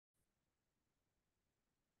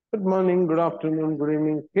Good morning, good afternoon, good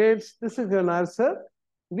evening, kids. This is your answer.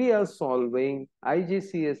 We are solving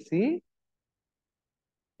IGCSE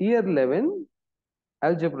Year 11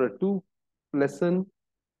 Algebra 2 lesson,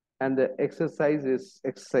 and the exercise is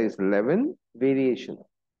exercise 11 variation.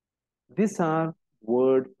 These are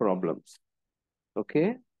word problems.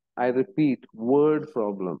 Okay, I repeat, word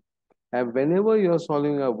problem. And whenever you're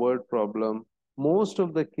solving a word problem, most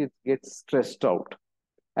of the kids get stressed out.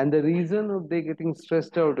 And the reason of they getting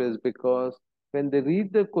stressed out is because when they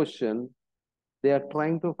read the question, they are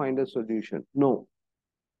trying to find a solution. No.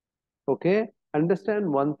 Okay. Understand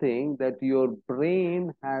one thing, that your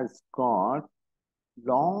brain has got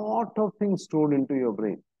lot of things stored into your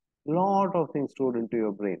brain. Lot of things stored into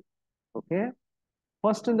your brain. Okay.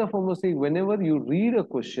 First and the foremost thing, whenever you read a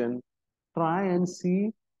question, try and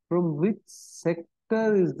see from which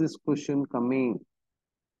sector is this question coming.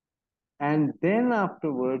 And then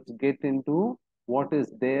afterwards get into what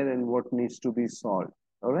is there and what needs to be solved.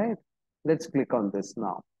 All right. Let's click on this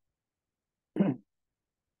now.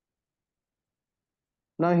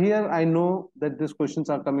 Now here I know that these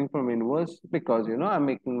questions are coming from inverse because I'm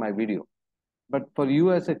making my video. But for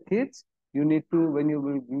you as a kids, you need to, when you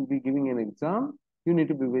will be giving an exam, you need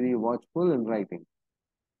to be very watchful in writing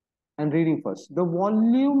and reading first. The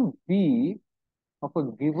volume V of a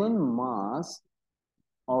given mass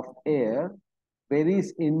of air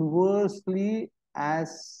varies inversely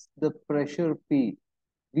as the pressure P.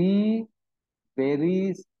 V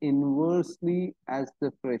varies inversely as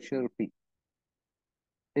the pressure P.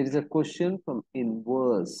 It is a question from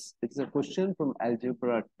inverse. It is a question from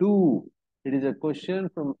algebra 2. It is a question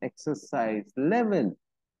from exercise 11.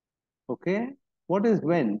 Okay. What is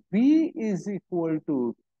when? V is equal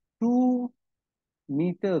to 2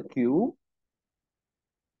 meter cube.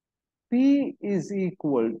 P is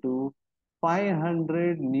equal to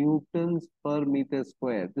 500 newtons per meter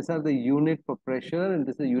square. These are the unit for pressure and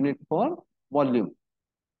this is the unit for volume.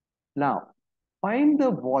 Now, find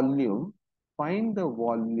the volume when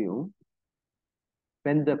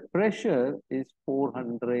the pressure is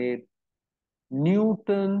 400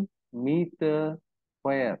 Newton meter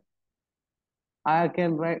square. I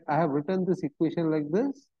have written this equation like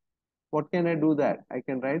this. What can I do that? I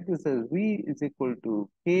can write this as V is equal to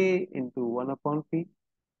K into 1 upon P.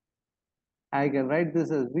 I can write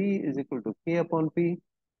this as V is equal to K upon P.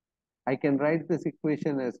 I can write this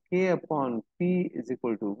equation as K upon P is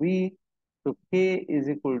equal to V. So K is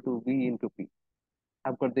equal to V into P.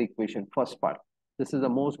 I've got the equation, first part. This is the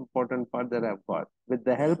most important part that I've got. With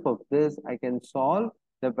the help of this, I can solve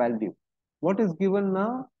the value. What is given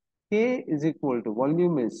now? K is equal to,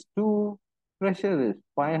 volume is 2, pressure is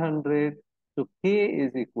 500, so K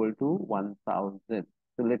is equal to 1000.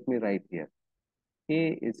 So let me write here.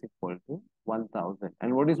 K is equal to 1000.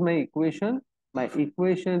 And what is my equation? My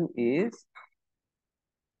equation is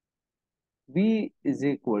V is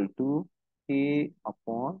equal to K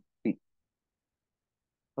upon P.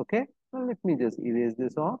 Okay, now let me just erase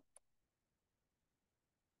this off.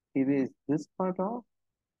 Erase this part off.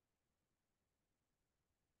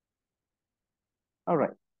 All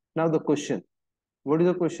right. Now the question. What is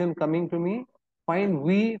the question coming to me? Find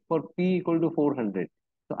V for P equal to 400.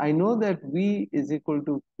 So I know that V is equal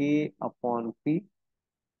to K upon P.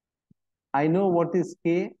 I know what is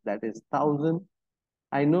K, that is 1000.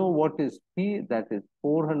 I know what is P, that is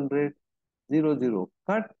 400. 0, 0,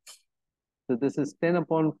 cut. So this is 10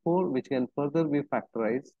 upon 4, which can further be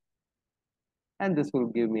factorized. And this will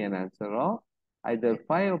give me an answer of either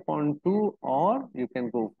 5 upon 2, or you can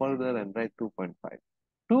go further and write 2.5.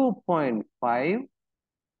 2.5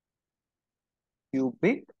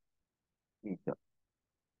 cubic meter.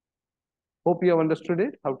 Hope you have understood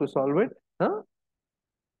it, how to solve it. Huh?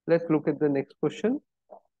 Let's look at the next question.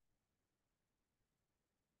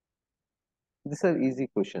 This is an easy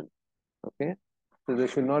question. Okay. So there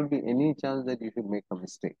should not be any chance that you should make a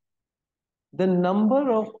mistake. The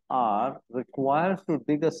number of hours required to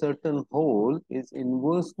dig a certain hole is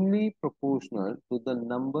inversely proportional to the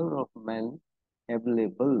number of men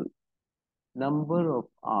available. Number of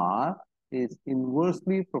hours is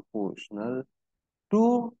inversely proportional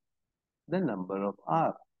to the number of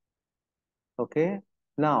hours. Okay.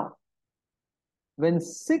 Now, when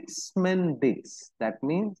 6 men digs, that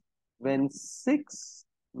means when 6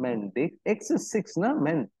 men dig, X is 6, na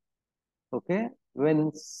men. Okay.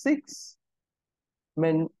 When 6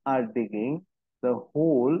 men are digging, the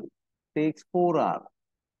hole takes 4 hours.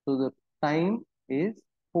 So the time is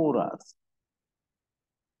 4 hours.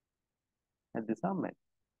 And these are men.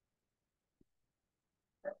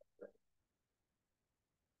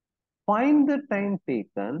 Find the time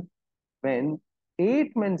taken when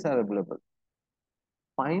 8 men are available.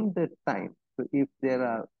 find the time. So if there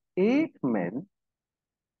are 8 men,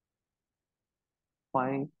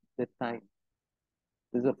 find the time.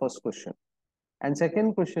 This is the first question. And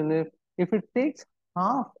second question is, if it takes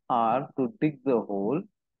half hour to dig the hole,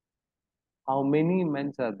 how many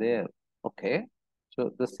men are there? Okay.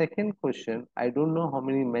 So the second question, I don't know how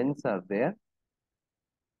many men are there.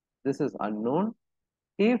 This is unknown.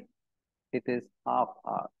 If it is half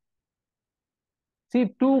hour. See,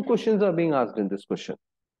 two questions are being asked in this question.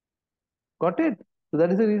 Got it? So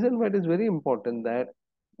that is the reason why it is very important that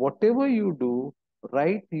whatever you do,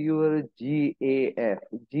 write your GAF.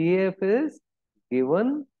 GAF is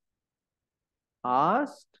given,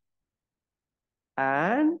 asked,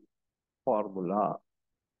 and formula.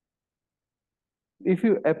 If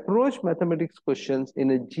you approach mathematics questions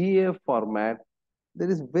in a GAF format, there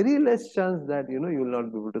is very less chance that you will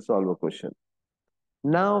not be able to solve a question.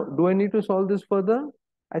 Now, do I need to solve this further?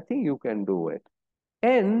 I think you can do it.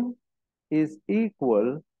 N is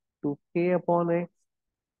equal to k upon x.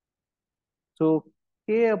 So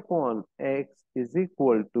k upon x is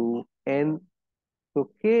equal to n. So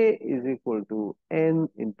k is equal to n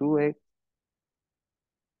into x.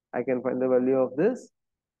 I can find the value of this,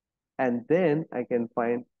 and then I can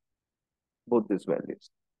find both these values.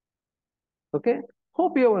 Okay,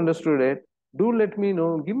 hope you have understood it. Do let me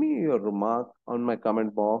know, give me your remark on my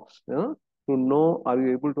comment box, to know, are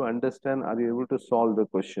you able to understand, are you able to solve the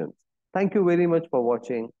questions. Thank you very much for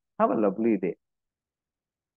watching. Have a lovely day.